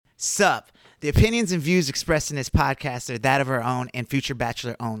Sup. The opinions and views expressed in this podcast are that of our own and Future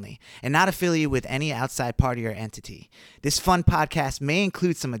Bachelor only, and not affiliated with any outside party or entity. This fun podcast may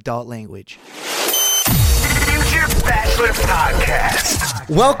include some adult language. Future Bachelor Podcast.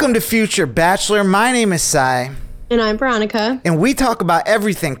 Welcome to Future Bachelor. My name is Sai. And I'm Veronica. And we talk about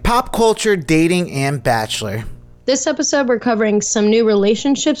everything pop culture, dating, and Bachelor. This episode, we're covering some new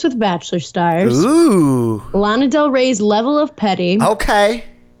relationships with Bachelor stars. Ooh. Lana Del Rey's level of petty. Okay.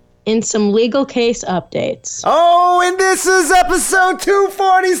 And some legal case updates. Oh, and this is episode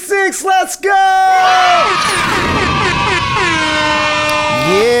 246. Let's go!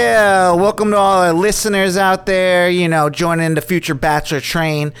 Yeah, welcome to all our listeners out there, joining the Future Bachelor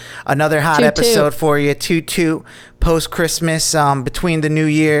train. Another hot episode for you. 2-2 post-Christmas, between the New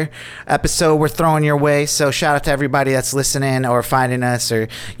Year episode we're throwing your way. So shout out to everybody that's listening or finding us, or,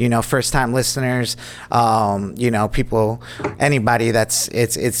 first-time listeners, people, anybody that's,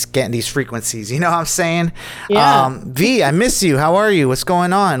 it's getting these frequencies. You know what I'm saying? Yeah. V, I miss you. How are you? What's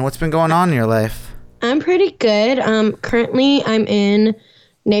going on? What's been going on in your life? I'm pretty good. Currently, I'm in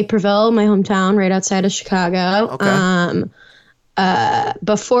Naperville, my hometown, right outside of Chicago. Okay.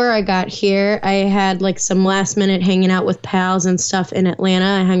 Before I got here, I had some last minute hanging out with pals and stuff in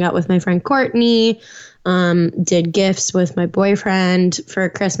Atlanta. I hung out with my friend Courtney, did gifts with my boyfriend for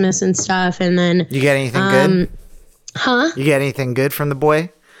Christmas and stuff. And then you get anything good? You get anything good from the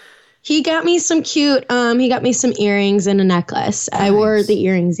boy? He got me some cute, he got me some earrings and a necklace. Nice. I wore the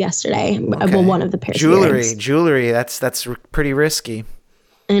earrings yesterday. Okay. Well, one of the pairs of earrings. Jewelry. That's pretty risky.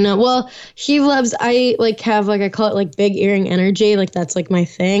 I know. Well, he loves, I have I call it big earring energy. That's my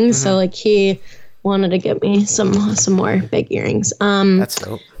thing. Mm-hmm. So he wanted to get me some more big earrings. That's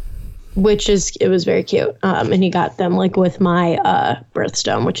dope. It was very cute. And he got them with my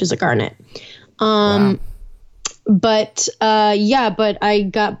birthstone, which is a garnet. Wow. But I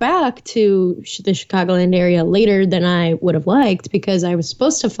got back to the Chicagoland area later than I would have liked, because I was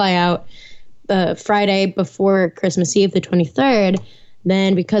supposed to fly out the Friday before Christmas Eve, the 23rd.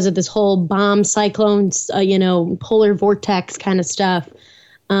 Then because of this whole bomb, cyclones, polar vortex kind of stuff,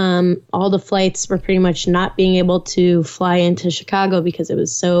 all the flights were pretty much not being able to fly into Chicago because it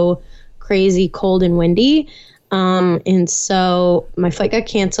was so crazy cold and windy. And so my flight got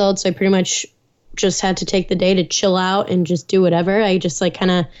canceled. So I pretty much just had to take the day to chill out and just do whatever. I just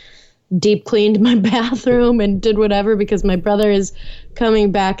kind of deep cleaned my bathroom and did whatever, because my brother is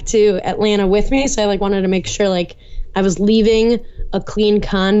coming back to Atlanta with me. So I wanted to make sure I was leaving a clean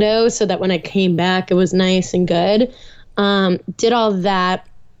condo so that when I came back, it was nice and good. Did all that.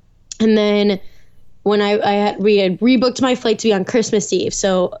 And then when we had rebooked my flight to be on Christmas Eve.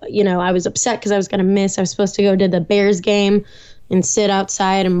 So, I was upset because I was going to miss. I was supposed to go to the Bears game and sit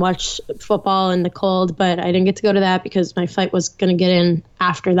outside and watch football in the cold, but I didn't get to go to that because my flight was going to get in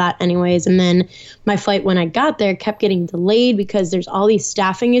after that anyways. And then my flight, when I got there, kept getting delayed because there's all these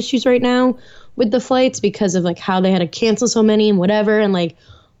staffing issues right now with the flights because of how they had to cancel so many and whatever. And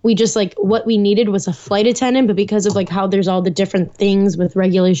we just what we needed was a flight attendant, but because of how there's all the different things with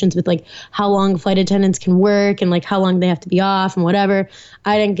regulations with how long flight attendants can work and how long they have to be off and whatever,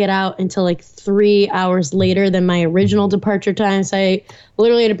 I didn't get out until 3 hours later than my original departure time. So I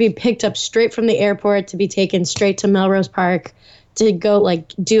literally had to be picked up straight from the airport to be taken straight to Melrose Park to go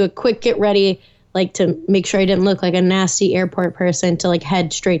do a quick get ready, to make sure I didn't look like a nasty airport person, to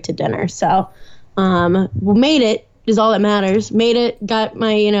head straight to dinner. So made it is all that matters. Made it, got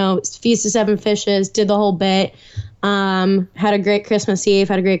my, Feast of Seven Fishes, did the whole bit. Had a great Christmas Eve,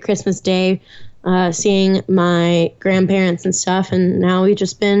 had a great Christmas Day, seeing my grandparents and stuff. And now we've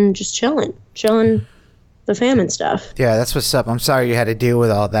just been chilling the fam and stuff. Yeah, that's what's up. I'm sorry you had to deal with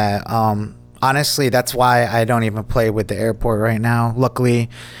all that. Honestly, that's why I don't even play with the airport right now. Luckily,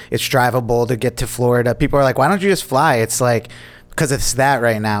 it's drivable to get to Florida. People are like, why don't you just fly? It's because it's that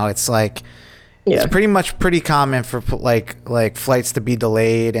right now. It's yeah. It's pretty common for flights to be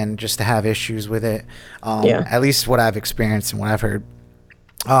delayed and just to have issues with it. At least what I've experienced and what I've heard.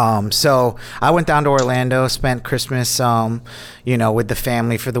 So I went down to Orlando, spent Christmas, with the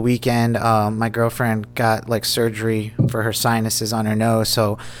family for the weekend. My girlfriend got surgery for her sinuses on her nose.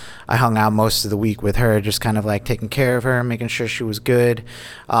 So I hung out most of the week with her, just kind of taking care of her, making sure she was good.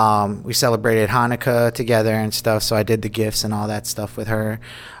 We celebrated Hanukkah together and stuff. So I did the gifts and all that stuff with her.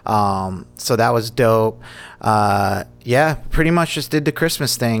 So that was dope. Pretty much just did the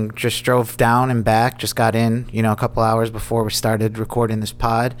Christmas thing. Just drove down and back, just got in, a couple hours before we started recording this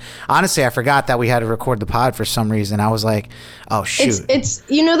pod. Honestly, I forgot that we had to record the pod for some reason. I was like, oh, shoot. It's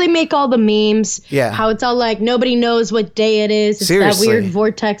they make all the memes. Yeah. How it's all nobody knows what day it is. It's Seriously. that weird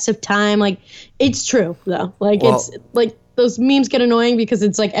vortex of time. It's true, though. those memes get annoying because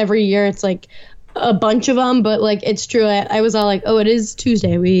it's like every year it's like a bunch of them, but like it's true. I was all like, oh, it is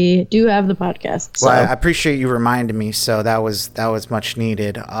Tuesday. We do have the podcast. So. Well, I appreciate you reminding me. So that was much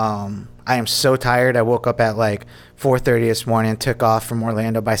needed. I am so tired. I woke up at like 4:30 this morning, took off from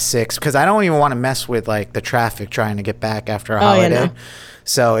Orlando by 6 because I don't even want to mess with like the traffic trying to get back after a holiday. Yeah, no.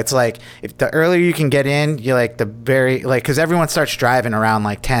 So it's like if the earlier you can get in, you like the very like because everyone starts driving around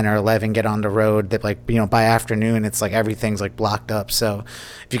like 10 or 11, get on the road. That like by afternoon it's like everything's like blocked up. So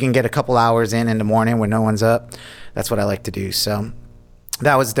if you can get a couple hours in the morning when no one's up, that's what I like to do. So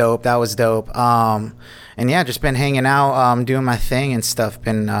that was dope. And yeah, just been hanging out, doing my thing and stuff.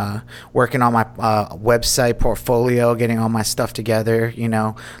 Been working on my website portfolio, getting all my stuff together,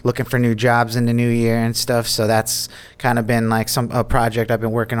 looking for new jobs in the new year and stuff. So that's kind of been like a project I've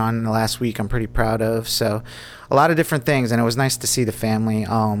been working on in the last week I'm pretty proud of. So a lot of different things. And it was nice to see the family,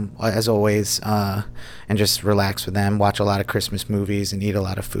 as always, and just relax with them, watch a lot of Christmas movies and eat a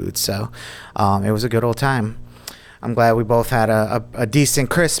lot of food. So it was a good old time. I'm glad we both had a decent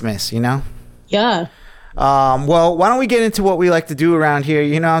Christmas, Yeah. Well, why don't we get into what we like to do around here?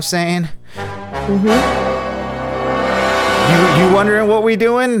 You know what I'm saying? Mm-hmm. You wondering what we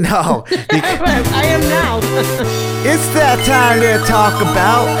doing? No. I am now. It's that time to talk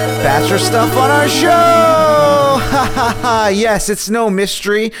about Bachelor stuff on our show. Yes, it's no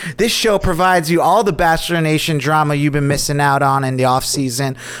mystery. This show provides you all the Bachelor Nation drama you've been missing out on in the off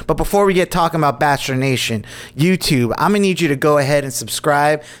season. But before we get talking about Bachelor Nation, YouTube, I'm gonna need you to go ahead and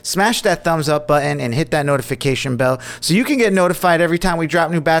subscribe, smash that thumbs up button, and hit that notification bell so you can get notified every time we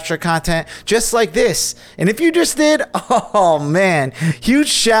drop new Bachelor content, just like this. And if you just did, oh man, huge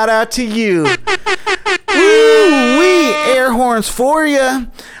shout out to you. Woo-wee, air horns for you.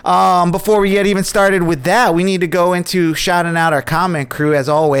 Before we get even started with that, we need to go into shouting out our comment crew as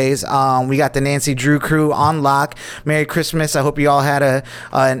always. We got the Nancy Drew crew on lock. Merry Christmas. I hope you all had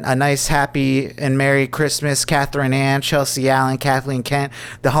a nice, happy, and Merry Christmas. Catherine Ann, Chelsea Allen, Kathleen Kent,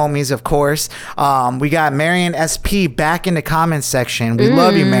 the homies, of course. We got Marion SP back in the comments section. We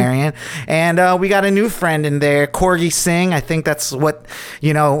love you, Marion. And we got a new friend in there, Corgi Singh. I think that's what,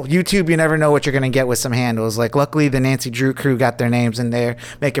 YouTube, you never know what you're going to get with some handles. Like, luckily, the Nancy Drew crew got their names in there.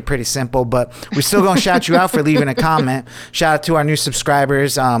 Make it pretty simple, but we're still going to shout you out for leaving a comment. Shout out to our new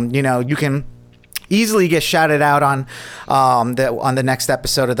subscribers. You can easily get shouted out on the next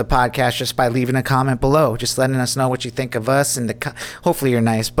episode of the podcast just by leaving a comment below, just letting us know what you think of us, and hopefully you're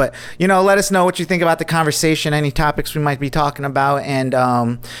nice, but let us know what you think about the conversation, any topics we might be talking about, and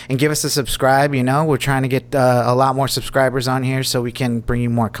give us a subscribe. We're trying to get a lot more subscribers on here so we can bring you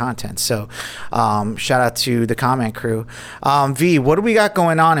more content. So shout out to the comment crew. V, what do we got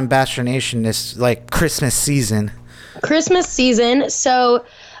going on in Bachelor Nation this like Christmas season? So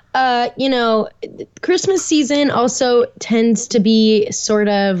Christmas season also tends to be sort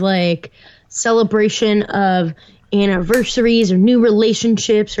of like celebration of anniversaries or new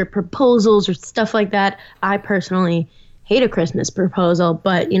relationships or proposals or stuff like that. I personally hate a Christmas proposal,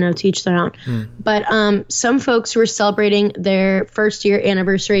 but to each their own. But some folks who are celebrating their first year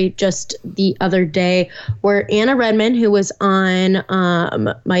anniversary just the other day were Anna Redmond, who was on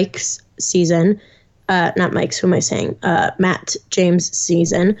Mike's season. Not Mike's, who am I saying? Matt James'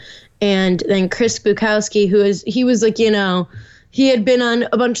 season. And then Chris Bukowski, he was like, he had been on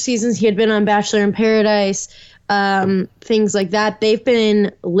a bunch of seasons. He had been on Bachelor in Paradise, things like that. They've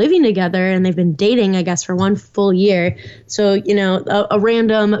been living together and they've been dating, I guess, for one full year. So, a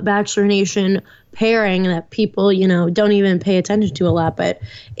random Bachelor Nation pairing that people, don't even pay attention to a lot. But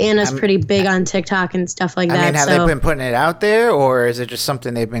Anna's pretty big on TikTok and stuff like that. I mean, have they been putting it out there, or is it just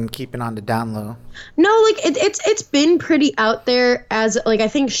something they've been keeping on the down low? No, like it's been pretty out there, as like I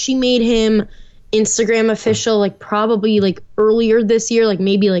think she made him Instagram official like probably like earlier this year, like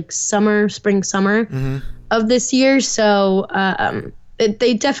maybe like spring summer of this year. So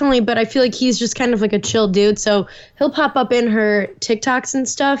they definitely, but I feel like he's just kind of like a chill dude. So he'll pop up in her TikToks and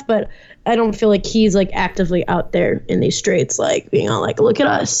stuff, but I don't feel like he's like actively out there in these streets, like being all like, look at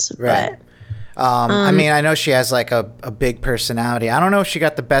us. Right. But, I mean, I know she has like a big personality. I don't know if she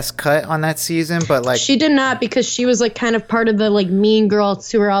got the best cut on that season, but like she did not, because she was like kind of part of the like mean girls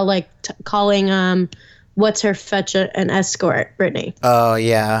who were all like calling what's her fetch an escort, Brittany. Oh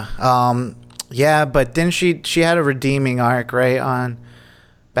yeah. Yeah, but didn't she had a redeeming arc, right, on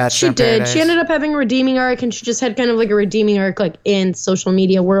Bachelor in Paradise? She did. She ended up having a redeeming arc, and she just had kind of like a redeeming arc like in social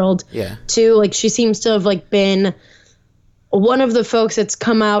media world. Yeah. Too. Like she seems to have like been one of the folks that's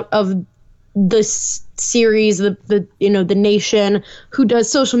come out of the series, the Nation, who does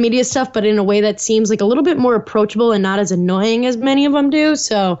social media stuff, but in a way that seems like a little bit more approachable and not as annoying as many of them do.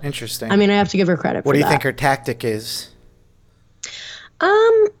 So interesting. I mean, I have to give her credit for that. What do you think her tactic is?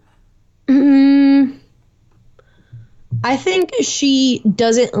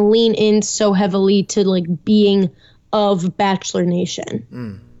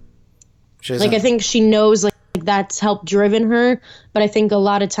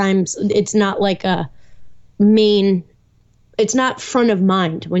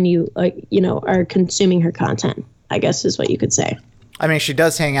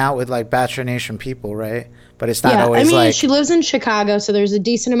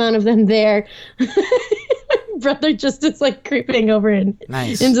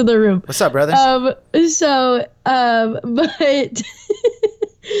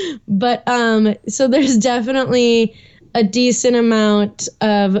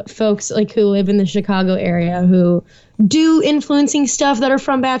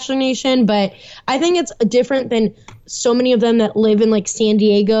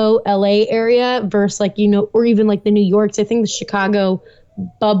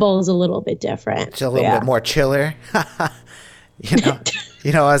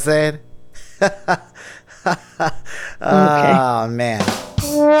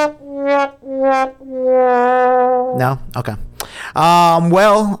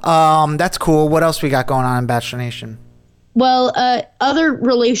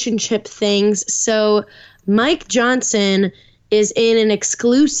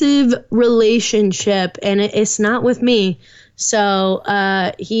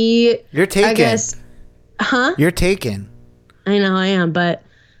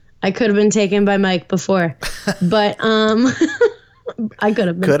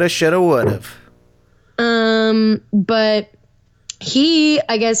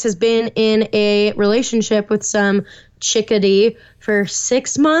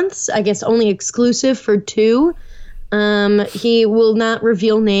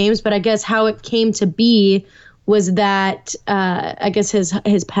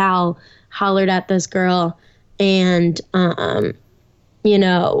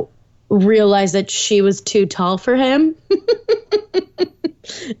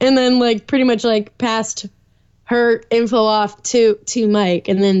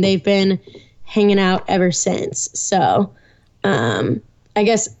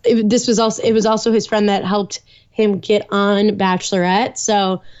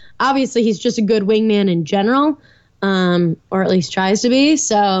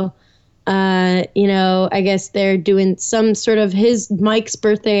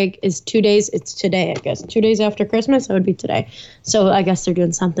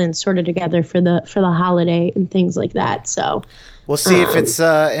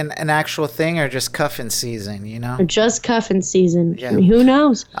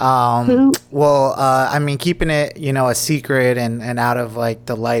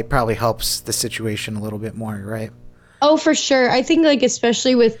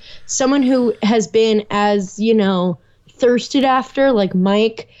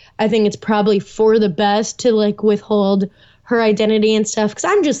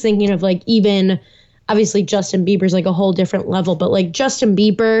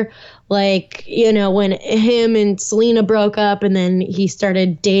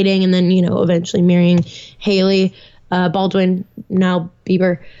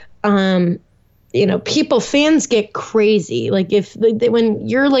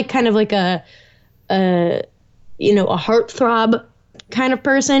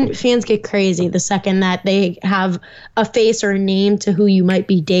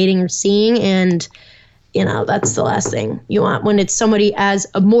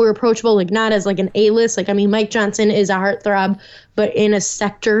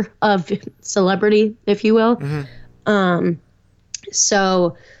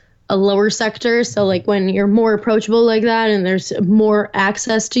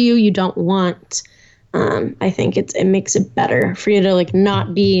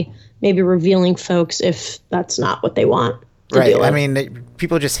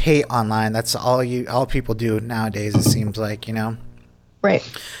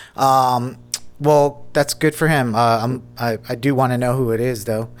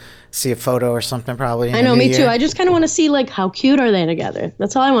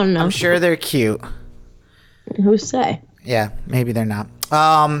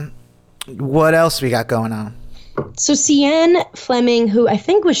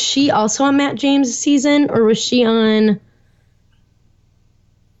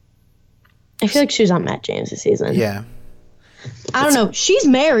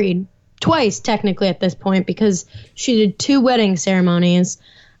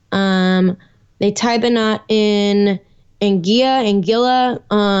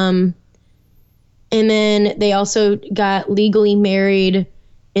 And then they also got legally married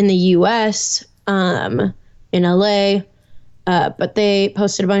in the U.S., in L.A., but they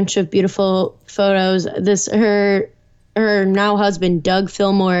posted a bunch of beautiful photos. Her now husband, Doug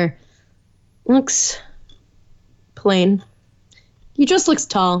Fillmore, looks plain. He just looks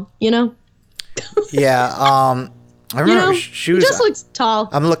tall, you know? Yeah. I remember she was. He just looks tall.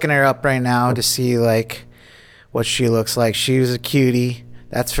 I'm looking her up right now to see like what she looks like. She was a cutie,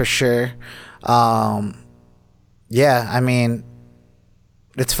 that's for sure. Yeah, I mean,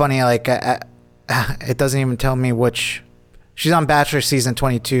 it's funny. Like, it doesn't even tell me which. She's on Bachelor season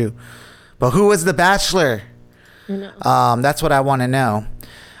 22, but who was the Bachelor? I know. That's what I want to know.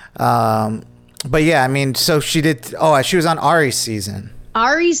 But yeah, I mean, so she did. Oh, she was on Ari's season.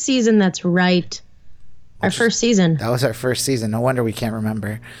 Ari's season. That's right. Our first season. That was our first season. No wonder we can't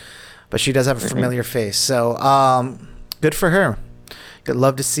remember. But she does have a familiar face. So good for her. I'd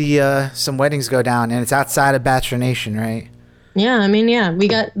love to see some weddings go down, and it's outside of Bachelor Nation, right? Yeah, I mean, yeah, we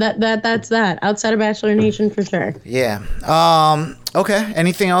got that. That's that outside of Bachelor Nation for sure. Yeah. Okay.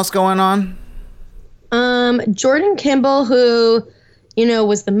 Anything else going on? Jordan Kimball, who,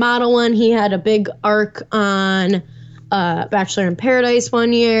 was the model one. He had a big arc on Bachelor in Paradise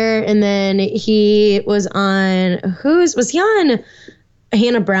one year, and then he was on was he on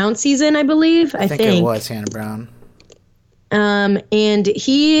Hannah Brown season? I believe. I think it was Hannah Brown. And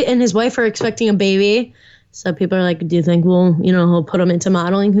he and his wife are expecting a baby. So people are like, do you think he'll put him into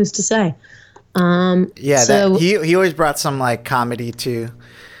modeling? Who's to say? Yeah, so he always brought some like comedy to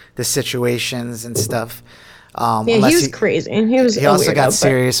the situations and stuff. Yeah, he was crazy. He also got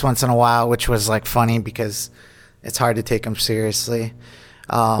serious once in a while, which was like funny because it's hard to take him seriously.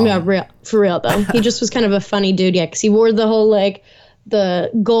 Yeah, for real though. He just was kind of a funny dude. Yeah, because he wore the whole like the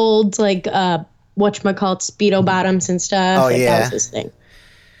gold like whatchamacallit Speedo bottoms and stuff. Oh, like, yeah. That was his thing.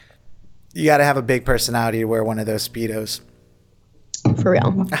 You got to have a big personality to wear one of those Speedos. For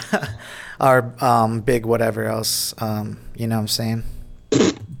real. Or big whatever else. You know what I'm saying?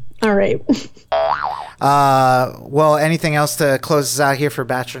 All right. Well, anything else to close us out here for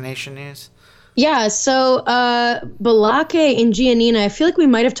Bachelor Nation news? Yeah, so Balake and Giannina, I feel like we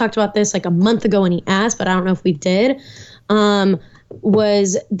might have talked about this like a month ago when he asked, but I don't know if we did.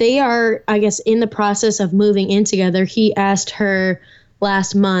 They are, I guess, in the process of moving in together. He asked her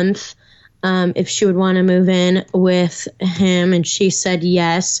last month if she would want to move in with him, and she said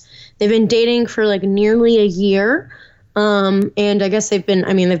yes. They've been dating for like nearly a year, and I guess they've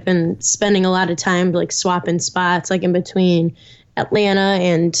been spending a lot of time like swapping spots, like in between Atlanta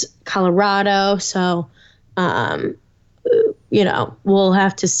and Colorado. So, we'll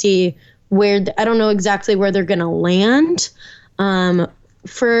have to see I don't know exactly where they're going to land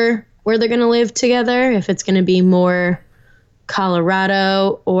for where they're going to live together, if it's going to be more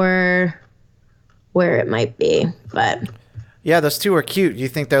Colorado or where it might be. But yeah, those two are cute. Do you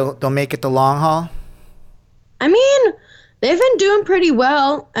think they'll make it the long haul? I mean, they've been doing pretty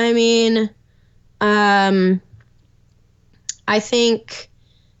well. I mean, I think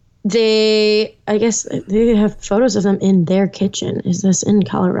I guess they have photos of them in their kitchen. Is this in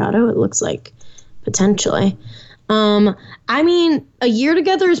Colorado? It looks like potentially. I mean, a year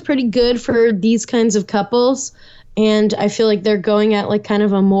together is pretty good for these kinds of couples. And I feel like they're going at like kind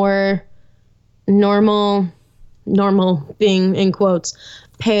of a more normal being in quotes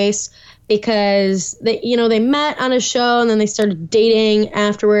pace, because they met on a show and then they started dating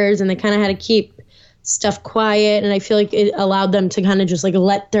afterwards, and they kind of had to keep stuff quiet. And I feel like it allowed them to kind of just like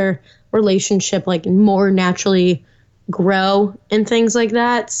let their relationship like more naturally grow and things like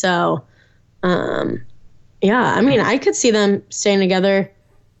that. So, yeah, I mean, I could see them staying together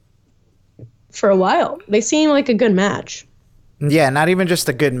for a while. They seem like a good match. Yeah, not even just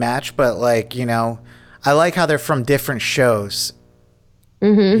a good match, but like, I like how they're from different shows.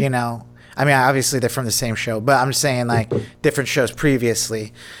 Mm-hmm. I mean, obviously they're from the same show, but I'm just saying like different shows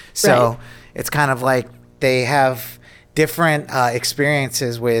previously. So right. It's kind of like they have different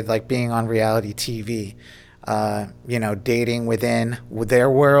experiences with like being on reality TV. Dating within their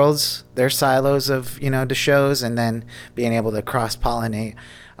worlds, their silos of, the shows, and then being able to cross-pollinate.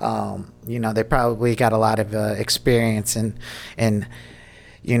 They probably got a lot of experience in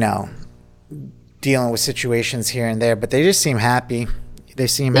dealing with situations here and there, but they just seem happy. They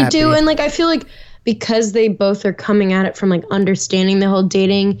do, and like I feel like because they both are coming at it from like understanding the whole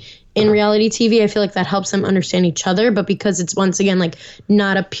dating in reality TV, I feel like that helps them understand each other. But because it's once again like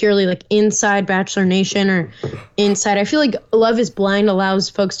not a purely like inside Bachelor Nation or inside, I feel like Love is Blind allows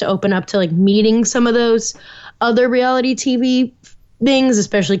folks to open up to like meeting some of those other reality TV things,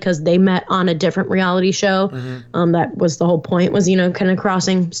 especially because they met on a different reality show. That was the whole point, was, kind of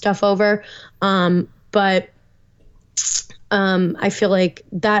crossing stuff over. But I feel like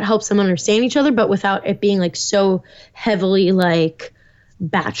that helps them understand each other, but without it being like so heavily like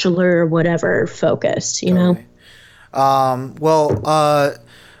Bachelor or whatever focused, know?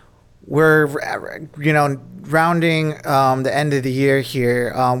 We're, rounding the end of the year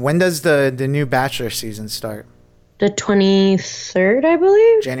here. When does the new Bachelor season start? The 23rd, I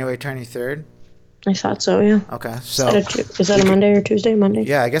believe. January 23rd? I thought so, yeah. Okay. So is that a Monday or Tuesday? Monday?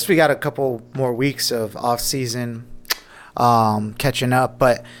 Yeah, I guess we got a couple more weeks of off-season catching up.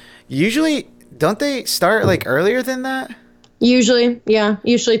 But usually, don't they start like earlier than that? Usually, yeah.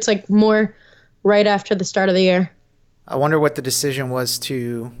 Usually it's like more right after the start of the year. I wonder what the decision was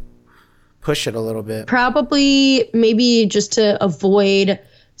to push it a little bit. Probably maybe just to avoid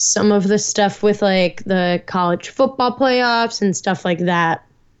some of the stuff with like the college football playoffs and stuff like that,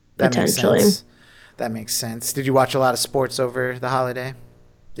 potentially. That makes sense. Did you watch a lot of sports over the holiday?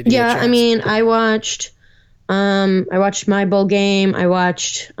 Yeah, I mean, I watched my bowl game. I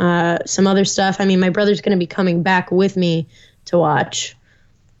watched some other stuff. I mean, my brother's going to be coming back with me to watch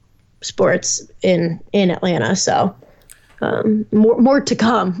sports in Atlanta, so more to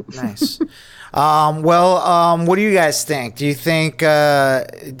come. Nice. What do you guys think? Do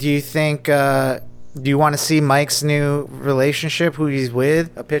you want to see Mike's new relationship, who he's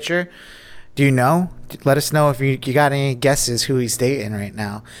with, a pitcher? Do you know? Let us know if you got any guesses who he's dating right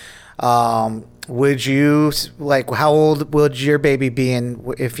now. Would you, how old would your baby be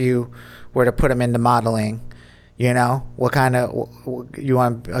if you were to put him into modeling? What kind of, you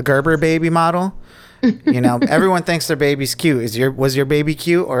want a Gerber baby model? Everyone thinks their baby's cute. Was your baby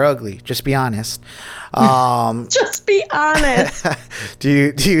cute or ugly? Just be honest. Just be honest.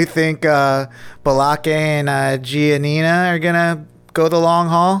 Do you think Balake and Giannina are gonna go the long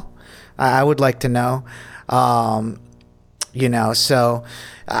haul? I would like to know. So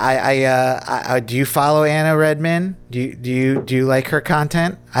I do you follow Anna Redman? Do you like her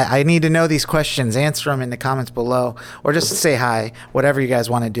content? I need to know these questions. Answer them in the comments below, or just say hi. Whatever you guys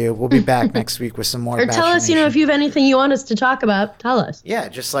want to do. We'll be back next week with some more. Or tell us, if you have anything you want us to talk about, tell us. Yeah,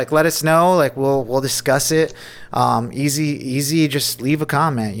 just let us know. We'll discuss it. Easy. Just leave a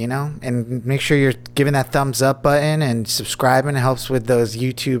comment, and make sure you're giving that thumbs up button and subscribing. It helps with those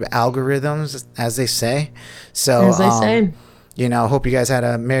YouTube algorithms, as they say. So as they say. Hope you guys had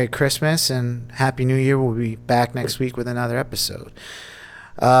a Merry Christmas and Happy New Year. We'll be back next week with another episode.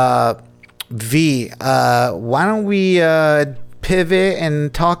 Why don't we pivot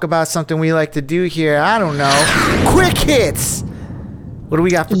and talk about something we like to do here? I don't know. Quick hits! What do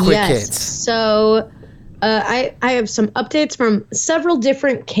we got for quick hits? So I have some updates from several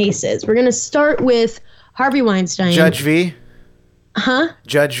different cases. We're going to start with Harvey Weinstein. Judge V? Huh?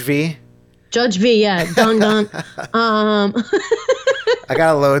 Judge V? Judge V, yeah. Dun. I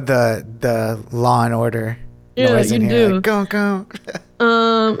gotta load the Law and Order noise in here. Go.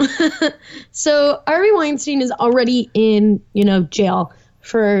 So Harvey Weinstein is already in, jail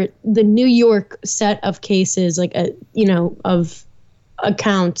for the New York set of cases, of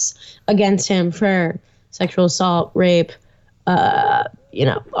accounts against him for sexual assault, rape, a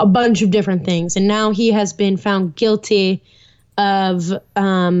bunch of different things. And now he has been found guilty of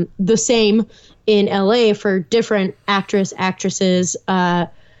the same in LA for different actresses.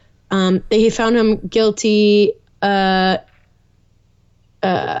 They found him guilty. I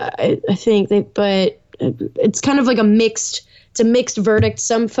think but it's kind of like a mixed verdict.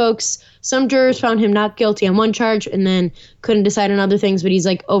 Some jurors found him not guilty on one charge and then couldn't decide on other things, but he's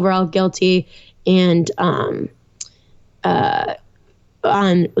overall guilty and on the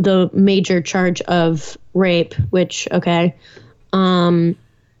major charge of rape, which, okay.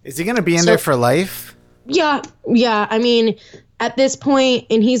 Is he going to be in there for life? Yeah. I mean, at this point,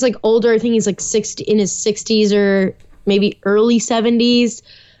 and he's older, I think he's 60 in his 60s or maybe early 70s.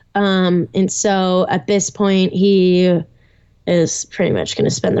 And so at this point, he is pretty much going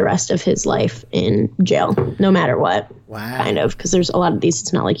to spend the rest of his life in jail, no matter what. Wow. Kind of, because there's a lot of these,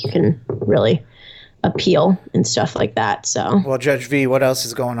 it's not like you can really appeal and stuff like that. So, well, Judge V, what else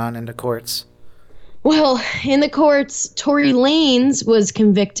is going on in the courts? Well, in the courts, Tory Lanez was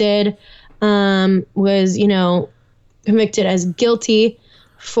convicted, convicted as guilty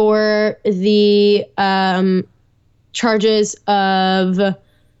for the charges of what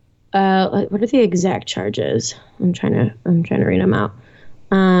are the exact charges? I'm trying to read them out.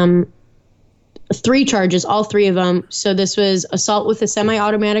 3 charges, all 3 of them. So this was assault with a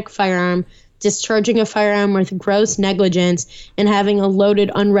semi-automatic firearm, discharging a firearm with gross negligence, and having a loaded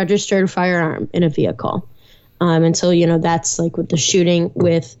unregistered firearm in a vehicle. And so, that's like with the shooting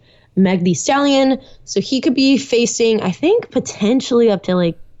with Meg Thee Stallion. So he could be facing, I think, potentially up to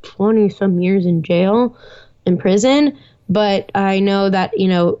like 20 some years in jail, in prison. But I know that,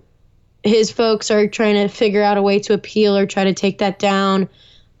 his folks are trying to figure out a way to appeal or try to take that down.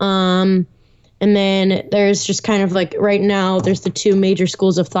 And then there's just kind of like right now, there's the two major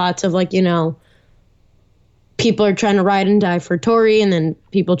schools of thoughts of like, people are trying to ride and die for Tory, and then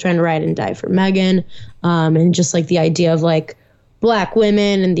people trying to ride and die for Megan. And just like the idea of like Black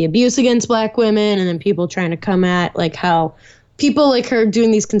women and the abuse against Black women, and then people trying to come at like how people like her doing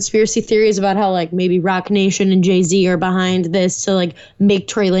these conspiracy theories about how like maybe Rock Nation and Jay-Z are behind this to like make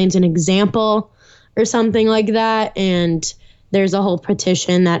Tory Lanez an example or something like that. And there's a whole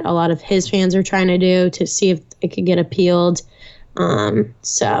petition that a lot of his fans are trying to do to see if it could get appealed.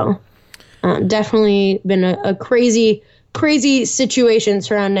 Definitely been a crazy situation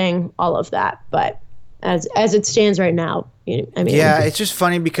surrounding all of that. But as it stands right now, yeah, it's just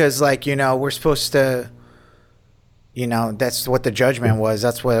funny because like, we're supposed to, that's what the judgment was.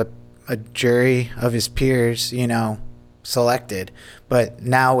 That's what a jury of his peers, selected. But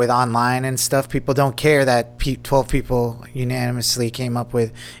now with online and stuff, people don't care that 12 people unanimously came up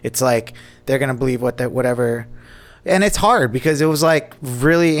with. It's like they're going to believe whatever. And it's hard because it was like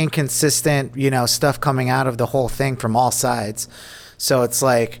really inconsistent, stuff coming out of the whole thing from all sides. So it's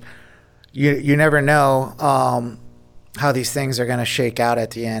like you never know how these things are going to shake out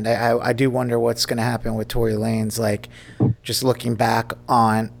at the end. I do wonder what's going to happen with Tory Lanez, like just looking back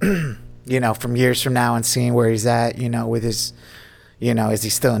on, from years from now and seeing where he's at, with his, is he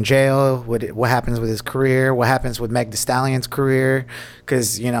still in jail? What happens with his career? What happens with Meg Thee Stallion's career?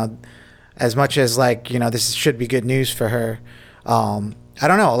 Because, as much as like, this should be good news for her. I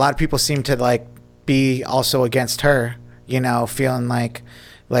don't know. A lot of people seem to like be also against her, feeling like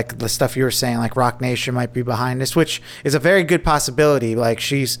the stuff you were saying, like Rock Nation might be behind this, which is a very good possibility. Like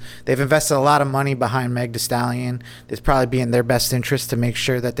they've invested a lot of money behind Meg Thee Stallion. It's probably be in their best interest to make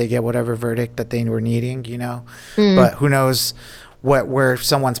sure that they get whatever verdict that they were needing, But who knows where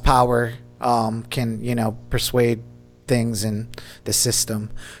someone's power can, persuade things in the system.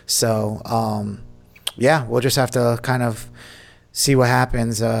 So, we'll just have to kind of see what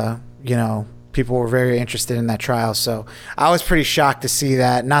happens. People were very interested in that trial, so I was pretty shocked to see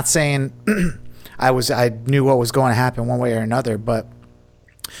that. Not saying I knew what was going to happen one way or another, but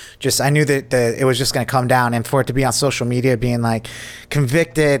just I knew that it was just going to come down, and for it to be on social media being like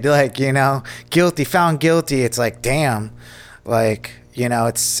convicted, like guilty, found guilty, it's like damn, like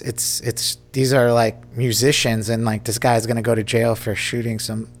it's these are like musicians, and like this guy's going to go to jail for shooting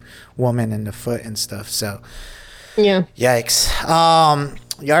some woman in the foot and stuff. So yeah, yikes. All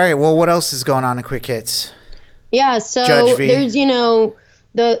right. Well, what else is going on in Quick Hits? Yeah. So there's,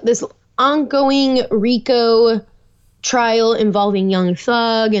 this ongoing RICO trial involving Young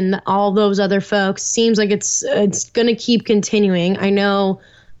Thug and all those other folks. Seems like it's going to keep continuing. I know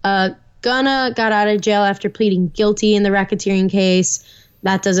Gunna got out of jail after pleading guilty in the racketeering case.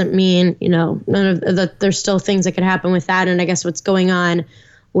 That doesn't mean, none of there's still things that could happen with that. And I guess what's going on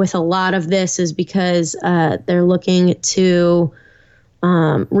with a lot of this is because they're looking to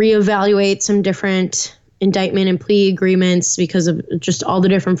reevaluate some different indictment and plea agreements because of just all the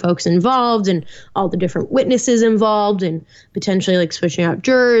different folks involved and all the different witnesses involved, and potentially like switching out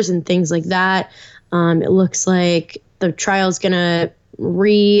jurors and things like that. It looks like the trial's going to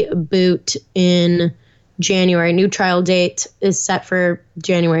reboot in January. New trial date is set for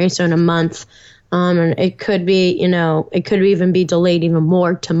January, so in a month. And it could be, it could even be delayed even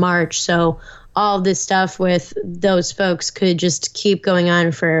more to March. So all of this stuff with those folks could just keep going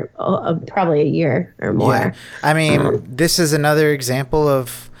on for probably a year or more. Yeah. I mean, this is another example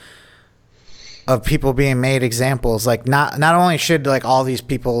of people being made examples. Like not only should like all these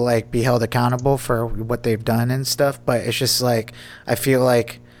people like be held accountable for what they've done and stuff, but it's just like I feel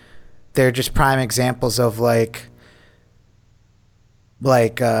like they're just prime examples of like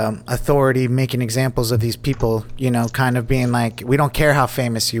authority making examples of these people, kind of being like, we don't care how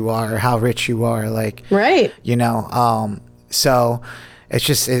famous you are or how rich you are, like, right. So it's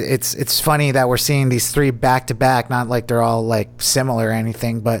just, it's funny that we're seeing these three back to back, not like they're all like similar or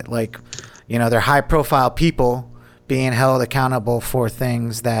anything, but like, they're high profile people being held accountable for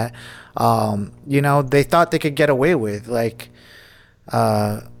things that, they thought they could get away with, like,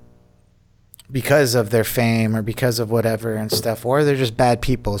 because of their fame or because of whatever and stuff, or they're just bad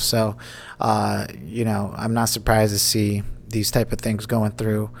people. So, I'm not surprised to see these type of things going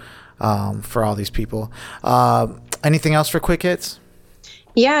through for all these people. Anything else for Quick Hits?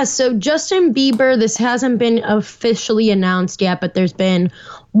 Yeah, so Justin Bieber, this hasn't been officially announced yet, but there's been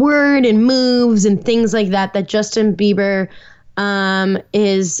word and moves and things like that Justin Bieber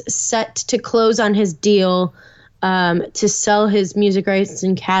is set to close on his deal to sell his music rights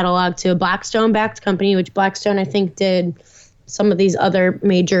and catalog to a Blackstone-backed company, which Blackstone, I think, did some of these other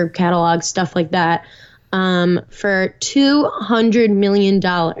major catalog stuff like that, for $200 million.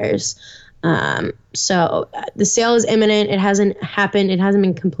 So the sale is imminent. It hasn't happened. It hasn't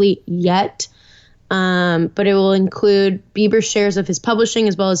been complete yet. But it will include Bieber's shares of his publishing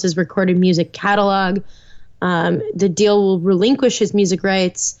as well as his recorded music catalog. The deal will relinquish his music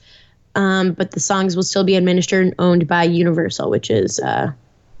rights, but the songs will still be administered and owned by Universal, which is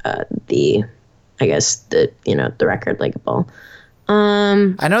the record label.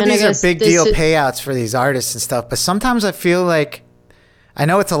 I know these are big deal payouts for these artists and stuff, but sometimes I feel like, I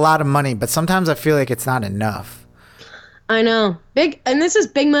know it's a lot of money, but sometimes I feel like it's not enough. I know. And this is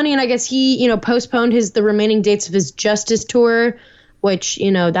big money, and I guess he, postponed the remaining dates of his Justice tour, which,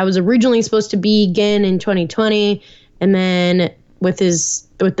 that was originally supposed to begin in 2020, and then with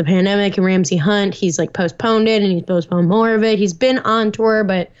the pandemic and Ramsey Hunt, he's postponed it, and he's postponed more of it. He's been on tour,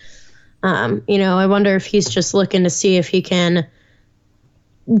 but I wonder if he's just looking to see if he can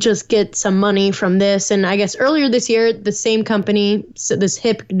just get some money from this. And I guess earlier this year, the same company, so this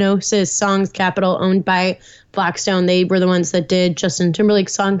Hipgnosis Songs Capital, owned by Blackstone, they were the ones that did Justin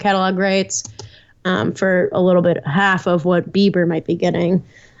Timberlake's song catalog rights for a little bit, half of what Bieber might be getting.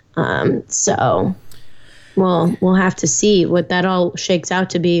 So we'll have to see what that all shakes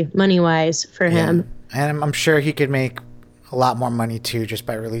out to be money-wise for him. And I'm sure he could make a lot more money too, just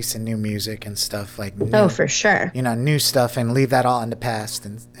by releasing new music and stuff for sure. New stuff, and leave that all in the past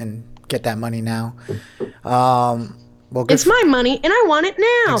and get that money now. Well, it's my money and I want it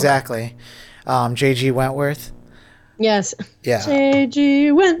now. Exactly. JG Wentworth. Yes. Yeah.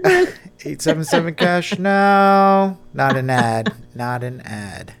 JG Wentworth. 877 cash now. Not an ad. Not an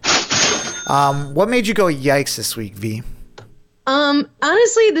ad. What made you go yikes this week, V?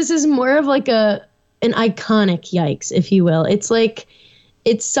 Honestly, this is more of an iconic yikes, if you will. It's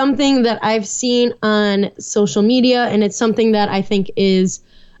something that I've seen on social media, and it's something that I think is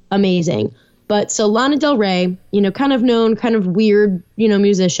amazing. But so Lana Del Rey, kind of known, kind of weird,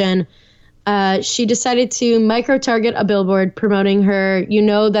 musician, she decided to micro-target a billboard promoting her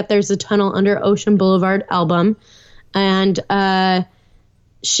That There's a Tunnel Under Ocean Boulevard album. And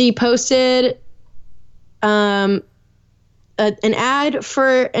she posted an ad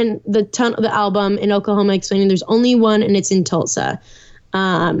for the album in Oklahoma, explaining there's only one and it's in Tulsa,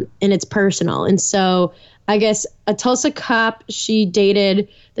 and it's personal. And so I guess a Tulsa cop she dated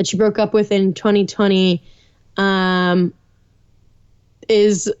that she broke up with in 2020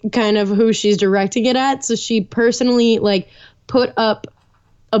 is kind of who she's directing it at. So she personally put up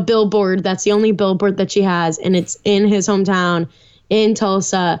a billboard. That's the only billboard that she has, and it's in his hometown in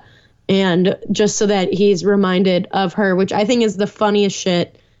Tulsa. And just so that he's reminded of her, which I think is the funniest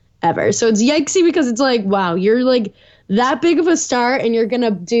shit ever. So it's yikesy because it's wow, you're that big of a star and you're going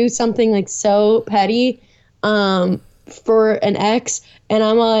to do something so petty for an ex. And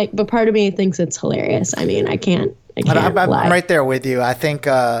I'm but part of me thinks it's hilarious. I mean, I can't I'm lie. right there with you. I think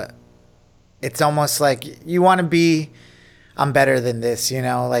it's almost you want to be, I'm better than this,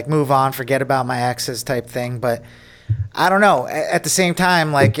 move on, forget about my exes type thing. But I don't know. At the same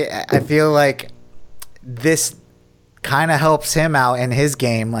time, I feel like this kind of helps him out in his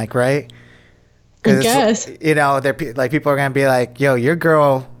game, right? I guess. People are gonna be yo, your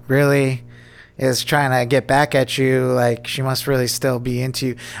girl really is trying to get back at you. She must really still be into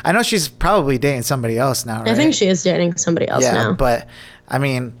you. I know she's probably dating somebody else now, right? I think she is dating somebody else now. But I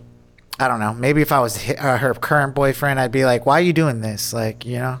mean, I don't know. Maybe if I was her current boyfriend, I'd be why are you doing this?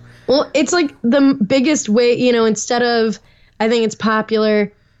 Well, it's the biggest way, instead of, I think it's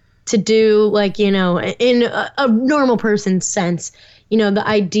popular to do in a normal person's sense, the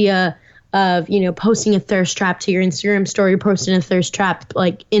idea of, posting a thirst trap to your Instagram story, posting a thirst trap,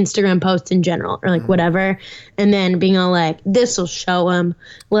 Instagram post in general, or whatever. And then being all this will show them,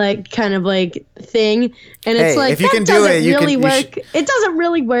 kind of thing. And it's if you can do it, you really can work. It doesn't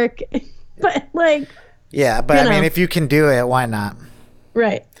really work. But yeah, but I mean, if you can do it, why not?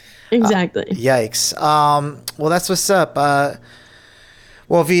 Right. Exactly. Yikes. Well, that's what's up.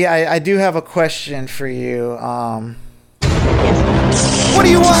 Well, V, I do have a question for you. What are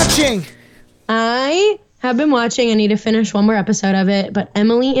you watching? I have been watching. I need to finish one more episode of it. But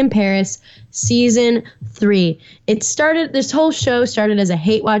Emily in Paris, season 3. This whole show started as a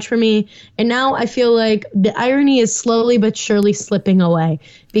hate watch for me. And now I feel like the irony is slowly but surely slipping away.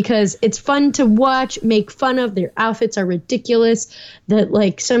 Because it's fun to watch, make fun of. Their outfits are ridiculous. That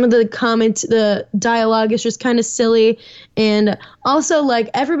like some of the comments, the dialogue is just kind of silly. And also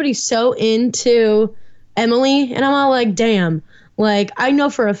like everybody's so into Emily. And I'm all like, damn. Like, I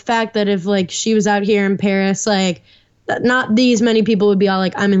know for a fact that if, like, she was out here in Paris, like, not these many people would be all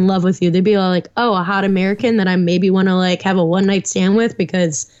like, I'm in love with you. They'd be all like, oh, a hot American that I maybe want to, like, have a one-night stand with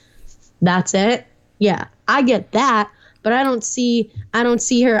because that's it. Yeah, I get that, but I don't see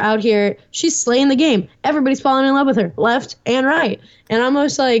her out here. She's slaying the game. Everybody's falling in love with her, left and right. And I'm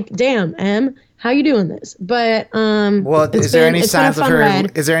almost like, damn, Em, how you doing this? But well, is there any signs of her?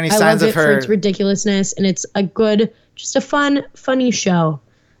 Ride. Is there any I signs love of it for her? its ridiculousness, and it's a good, just a fun, funny show.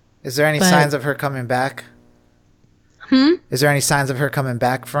 Is there any signs of her coming back? Is there any signs of her coming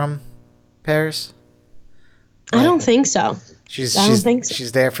back from Paris? I don't think so. I don't think so.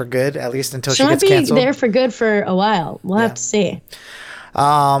 She's there for good, at least until she gets canceled. She might be canceled. there for good for a while. We'll have to see.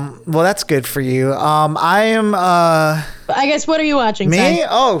 Well, that's good for you. I am. I guess, what are you watching? Me? Sorry.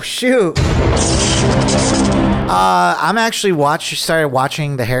 Oh shoot. I'm actually started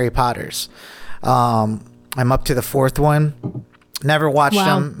watching the Harry Potters. I'm up to the 4th one. Never watched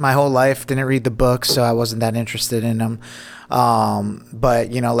them my whole life. Didn't read the books, so I wasn't that interested in them.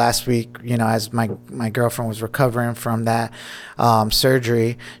 But last week, as my girlfriend was recovering from that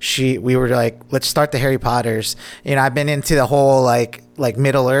surgery, we were like, let's start the Harry Potters. I've been into the whole like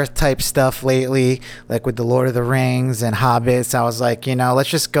Middle Earth type stuff lately, like with the Lord of the Rings and Hobbits. I was like, let's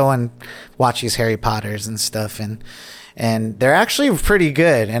just go and watch these Harry Potters and stuff, and they're actually pretty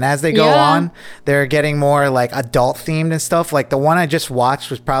good. And as they go on, they're getting more like adult themed and stuff. Like the one I just watched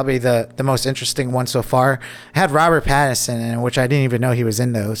was probably the most interesting one so far. It had Robert Pattinson in it, which I didn't even know he was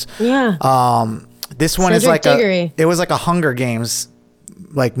in those. Yeah. This one is like it was like a Hunger Games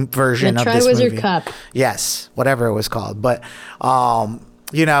like version of this movie. Triwizard Cup. Yes, whatever it was called. But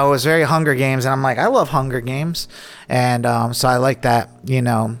it was very Hunger Games, and I'm like, I love Hunger Games, and so I like that,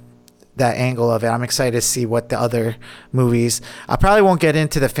 that angle of it. I'm excited to see what the other movies. I probably won't get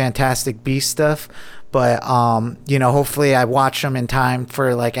into the Fantastic Beast stuff, but hopefully I watch them in time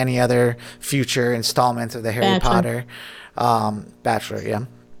for like any other future installments of the Harry Potter Bachelor. Yeah.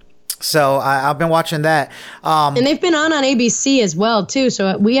 So I've been watching that. And they've been on ABC as well, too.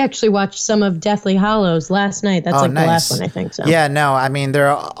 So we actually watched some of Deathly Hallows last night. That's the last one, I think. So. Yeah, no, I mean, they're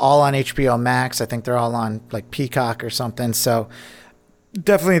all on HBO Max. I think they're all on like Peacock or something. So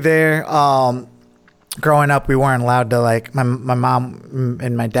definitely there. Growing up, we weren't allowed to like, my mom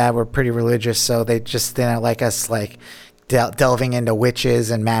and my dad were pretty religious. So they just didn't like us like delving into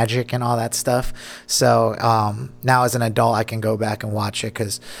witches and magic and all that stuff. So now as an adult, I can go back and watch it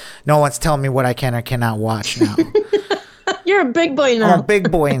because no one's telling me what I can or cannot watch now. You're a big boy now. I'm a big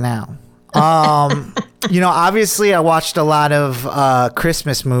boy now. Obviously I watched a lot of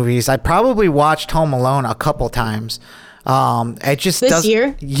Christmas movies. I probably watched Home Alone a couple times. It just this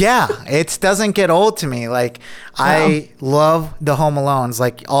year? Yeah, it doesn't get old to me. Like I love the Home Alones,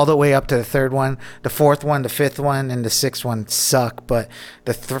 like all the way up to the 3rd one, the 4th one, the 5th one, and the 6th one suck, but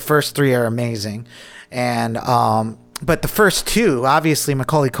the first 3 are amazing. And but the first 2, obviously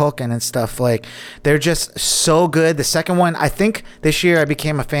Macaulay Culkin and stuff, like they're just so good. The second one, I think this year I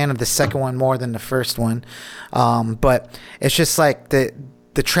became a fan of the second one more than the first one. But it's just like the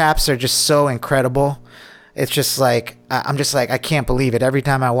traps are just so incredible. It's just like, I'm just like, I can't believe it. Every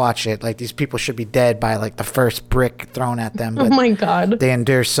time I watch it, like these people should be dead by like the first brick thrown at them. But oh my God. They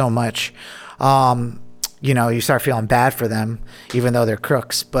endure so much. You start feeling bad for them, even though they're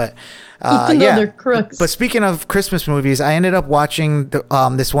crooks. But even though they're crooks. But speaking of Christmas movies, I ended up watching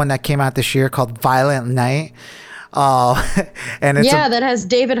this one that came out this year called Violent Night. And it's that has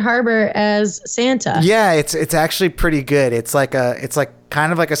David Harbour as Santa. Yeah, it's actually pretty good. It's like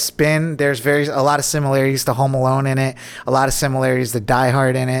kind of like a spin. There's a lot of similarities to Home Alone in it, a lot of similarities to Die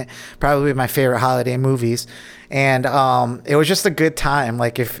Hard in it. Probably my favorite holiday movies. And it was just a good time.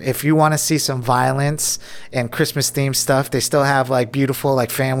 Like if you want to see some violence and Christmas themed stuff, they still have like beautiful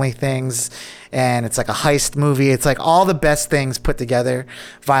like family things, and it's like a heist movie. It's like all the best things put together.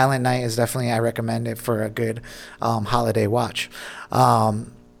 Violent Night is definitely, I recommend it for a good holiday watch.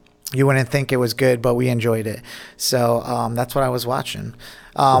 You wouldn't think it was good, but we enjoyed it. So that's what I was watching.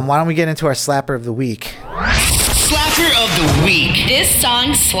 Why don't we get into our Slapper of the Week? Slapper of the Week. This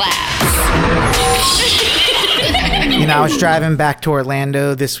song slaps. I was driving back to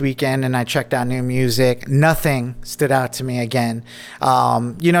Orlando this weekend and I checked out new music. Nothing stood out to me again.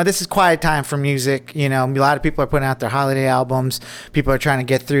 This is quiet time for music. A lot of people are putting out their holiday albums. People are trying to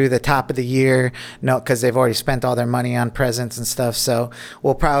get through the top of the year, because they've already spent all their money on presents and stuff. So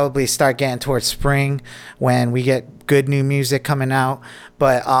we'll probably start getting towards spring when we get good new music coming out.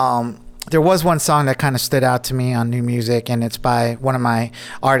 But there was one song that kind of stood out to me on new music, and it's by one of my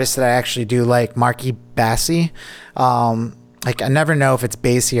artists that I actually do like, Marky Bassey. I never know if it's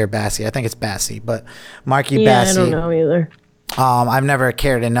Bassey or Bassey. I think it's Bassey, but Marky Bassey. I don't know either. I've never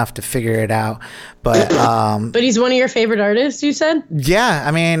cared enough to figure it out, but but he's one of your favorite artists, you said? Yeah,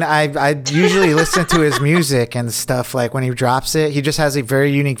 I mean, I usually listen to his music and stuff. Like when he drops it, he just has a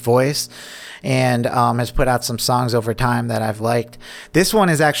very unique voice, and has put out some songs over time that I've liked. This one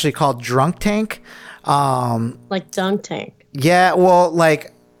is actually called Drunk Tank. Like Dunk Tank. Yeah, well,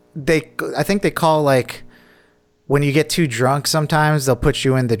 like I think they call, like, when you get too drunk, sometimes they'll put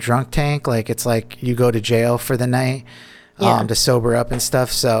you in the drunk tank. Like it's like you go to jail for the night. To sober up and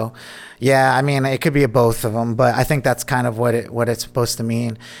stuff. So, yeah, I mean, it could be a both of them, but I think that's kind of what it's supposed to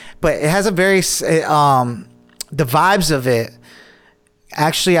mean. But it has a very the vibes of it.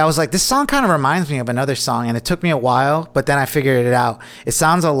 Actually, I was like, this song kind of reminds me of another song, and it took me a while, but then I figured it out. It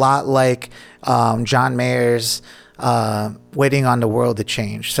sounds a lot like John Mayer's Waiting on the World to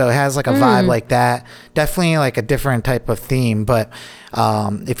Change. So it has like a vibe like that. Definitely like a different type of theme, but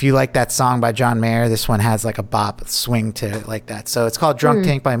if you like that song by John Mayer, this one has like a bop swing to it like that. So it's called Drunk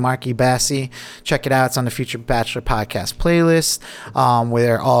Tank by Marky Bassey. Check it out. It's on the Future Bachelor podcast playlist,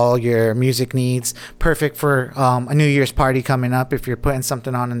 where all your music needs. Perfect for a New Year's party coming up if you're putting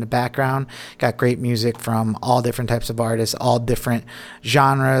something on in the background. Got great music from all different types of artists, all different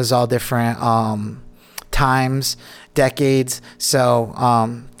genres, all different times, decades. So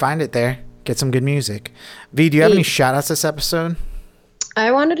find it there. Get some good music. V, do you have any shout outs this episode?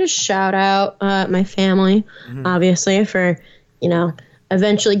 I wanted to shout out my family, obviously, for,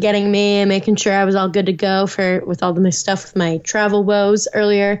 eventually getting me and making sure I was all good to go with all my stuff with my travel woes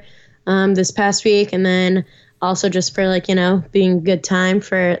earlier this past week. And then also just for, being a good time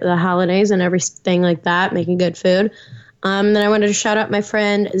for the holidays and everything like that, making good food. Then I wanted to shout out my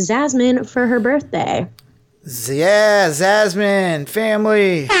friend Zasmine for her birthday. Yeah, Zasmine,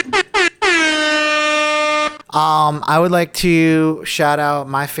 family. I would like to shout out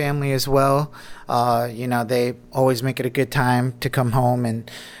my family as well. They always make it a good time to come home, and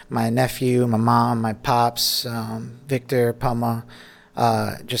my nephew, my mom, my pops, Victor, Pama,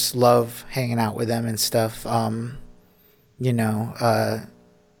 just love hanging out with them and stuff. They're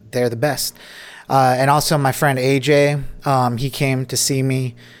the best. And also my friend AJ, he came to see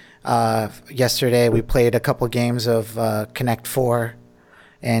me yesterday. We played a couple games of Connect 4.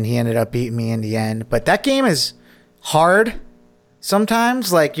 And he ended up beating me in the end. But that game is hard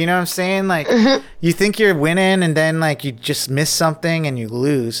sometimes. Like, you know what I'm saying? Like, you think you're winning, and then, like, you just miss something and you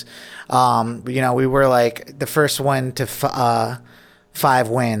lose. We were, like, the first one to 5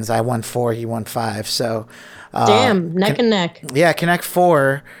 wins. I won 4, he won 5. So, damn, neck and neck. Yeah, Connect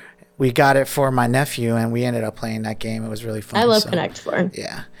 4. We got it for my nephew, and we ended up playing that game. It was really fun. I love Connect 4.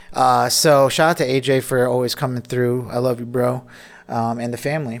 Yeah. So, shout out to AJ for always coming through. I love you, bro. And the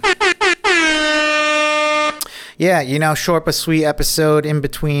family. Yeah, short but sweet episode in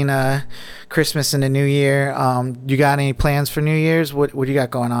between Christmas and the New Year. You got any plans for New Year's? What do you got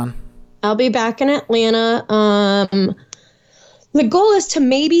going on? I'll be back in Atlanta. The goal is to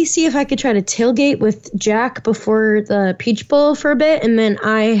maybe see if I could try to tailgate with Jack before the Peach Bowl for a bit, and then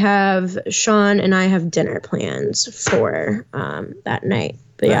Sean and I have dinner plans for that night.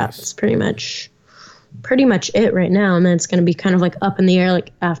 But nice. Yeah, it's pretty much it right now, and then it's going to be kind of like up in the air,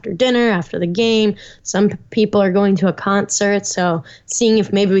 like after dinner, after the game. Some people are going to a concert, so seeing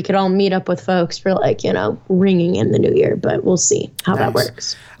if maybe we could all meet up with folks for ringing in the new year, but we'll see how that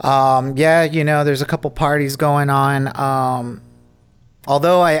works. There's a couple parties going on.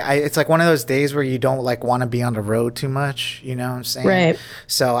 Although it's like one of those days where you don't want to be on the road too much, you know what I'm saying? Right.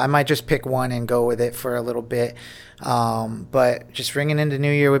 So I might just pick one and go with it for a little bit. But just ringing into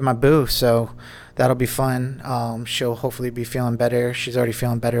New Year with my boo, so that'll be fun. She'll hopefully be feeling better. She's already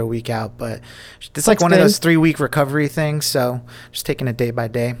feeling better a week out, but it's like one of those 3-week recovery things. So just taking it day by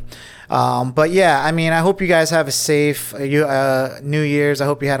day. But yeah, I mean, I hope you guys have a safe New Year's. I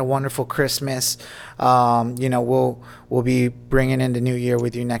hope you had a wonderful Christmas. We'll be bringing in the new year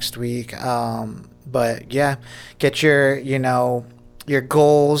with you next week. But yeah, get your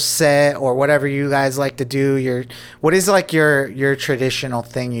goals set, or whatever you guys like to do. What is your traditional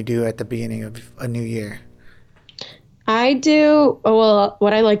thing you do at the beginning of a new year? I do. Well,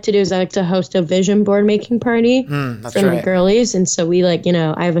 what I like to do is I like to host a vision board making party for the girlies. And so we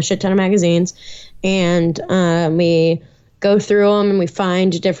I have a shit ton of magazines and we go through them and we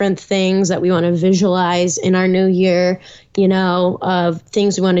find different things that we want to visualize in our new year, of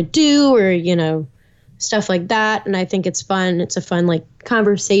things we want to do or, stuff like that. And I think it's fun. It's a fun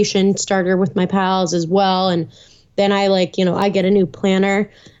conversation starter with my pals as well. And then I I get a new planner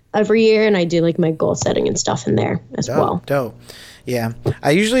every year and I do my goal setting and stuff in there as well. Dope. Yeah.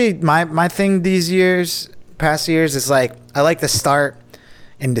 I usually, my thing past years is I like to start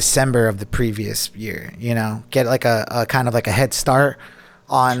in December of the previous year, get a kind of a head start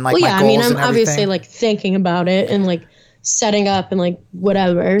on my goals. I mean, I'm obviously thinking about it and setting up and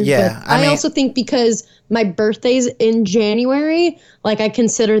whatever. Yeah. But I also think because my birthday's in January, I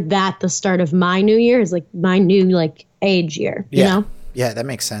consider that the start of my new year is my new age year, you know? Yeah, that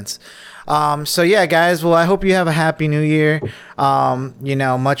makes sense. So yeah, guys, well, I hope you have a happy new year.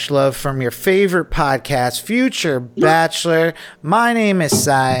 Much love from your favorite podcast, Future Bachelor. My name is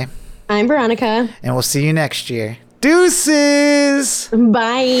Sai. I'm Veronica. And we'll see you next year. Deuces!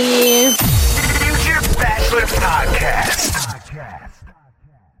 Bye. Future Bachelor Podcast.